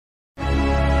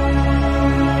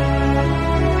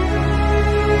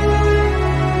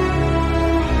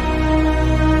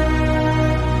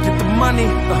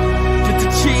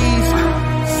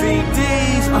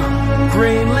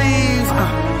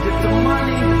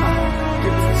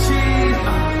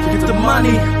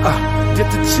money, get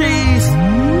the cheese.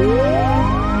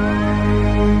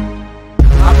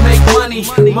 I make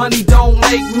money, money don't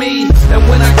make me. And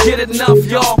when I get enough,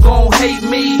 y'all gon' hate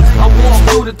me. I walk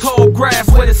through the tall grass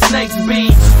where the snakes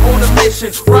be. On a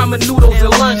mission, ramen noodles and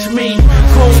lunch meat.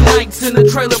 Cold nights in the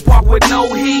trailer park with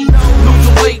no heat.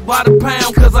 Losing weight by the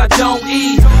pound cause I don't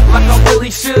eat like I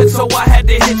really should, so I had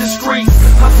to hit the streets.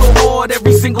 Hustle hard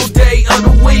every single day of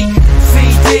the week.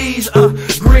 CDs,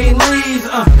 green leaves,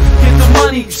 get the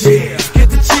money, yeah, get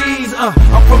the cheese. I'm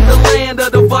from the land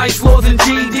of the vice lords and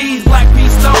GDs, Black P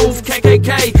Stones,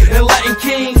 KKK, and Latin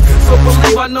Kings. So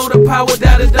believe I know the power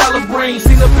that a dollar brings.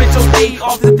 See the bitch OD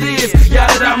off the diz, yeah,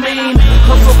 that I mean.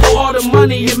 Hustle for all the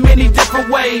money in many different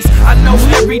ways. I know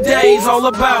every day's all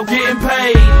about getting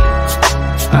paid.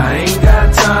 I ain't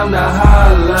got time to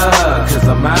holler, cause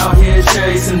I'm out here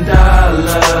chasing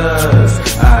dollars.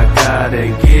 I gotta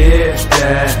get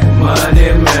that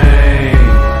money, man.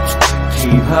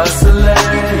 Keep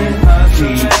hustling,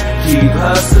 keep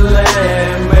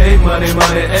hustling. Make money,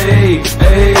 money, ayy,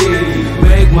 ayy.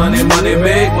 Make money, money,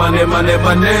 make money, money,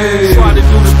 money. Try to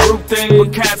do the group thing,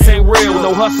 but cats ain't real.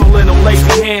 No hustling, no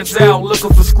lazy hands out,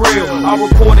 looking for skrill. I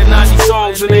recorded 90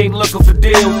 songs and ain't looking for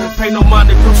deals. Pay no mind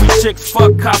to groupie chicks,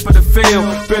 fuck cop of the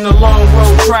field. Been a long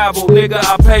road travel, nigga,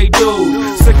 I pay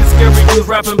dues. Sick and scary dudes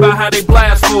rapping about how they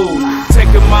blast food.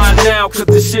 Taking mine now, cause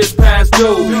the shit's past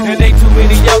due. And ain't too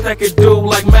many else that can do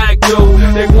like Mac do.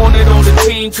 They want it on the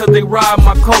team cause they ride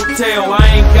my coattail. I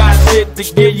ain't got shit to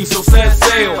give you, so set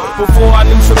sail. Before I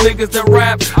knew some niggas that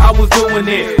rap, I was doing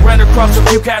it. Ran across a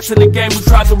few cats in the game who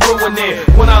tried to ruin it.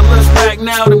 When I look back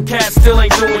now, them cats still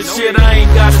ain't doing shit. I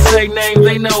ain't gotta say names,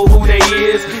 they know who they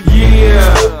is.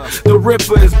 Yeah, the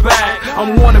Ripper is back.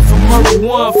 I'm wanted for murder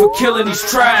one for killing these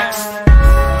tracks.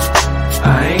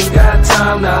 I ain't got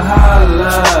time to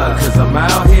holler, cause I'm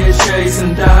out here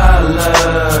chasing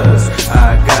dollars.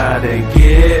 I gotta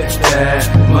get that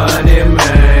money,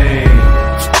 man.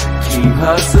 Keep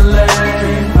hustling,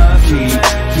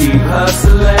 keep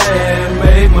hustling.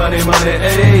 Make money, money,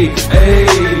 ayy,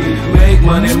 ayy. Make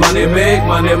money, money, make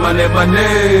money, money,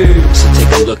 money. So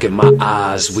take a look at my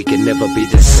eyes, we can never be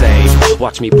the same.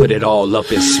 Watch me put it all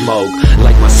up in smoke,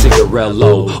 like my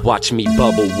cigarello. Watch me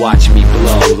bubble, watch me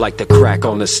blow, like the crack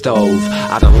on the stove.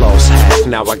 I done lost half,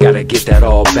 now I gotta get that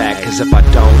all back. Cause if I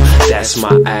don't, that's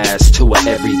my ass to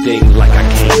everything, like I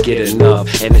can't get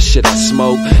enough. And the shit I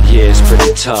smoke, yeah, it's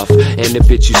pretty tough. And the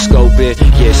bitch you scoping,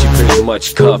 yeah, she pretty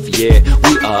much cuff. Yeah,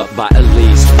 we up by at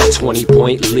least a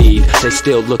 20-point lead. They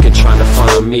still looking, trying to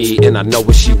find me, and I know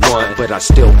what she want, but I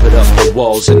still put up the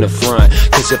walls in the front.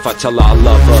 Cause if I tell her I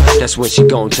love her, that's when she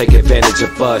gon' take advantage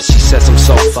of us. She says I'm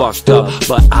so fucked up,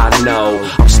 but I know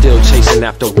I'm still chasing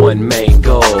after one main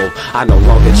goal. I no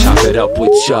longer chop it up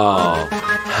with y'all.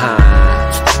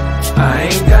 I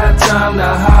ain't got time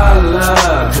to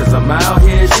holler, cause I'm out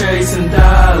here chasing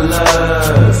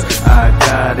dollars. I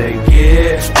gotta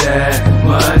get that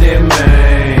money,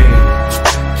 man.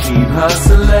 Keep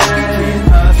hustling,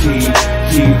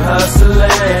 keep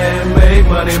hustling. Make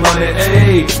money, money,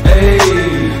 ayy,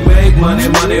 ayy. Make money,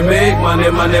 money, make money,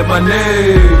 money,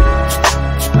 money.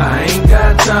 I ain't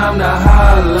got time to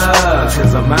holler,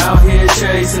 cause I'm out here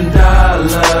chasing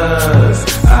dollars.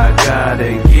 I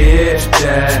gotta get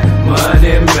that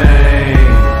money, man.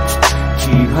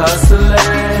 Keep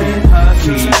hustling,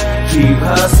 keep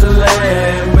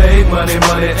hustling. Make money,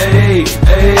 money, ayy,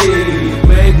 ayy.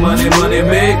 Make money, money,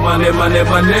 make money, money,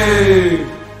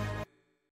 money.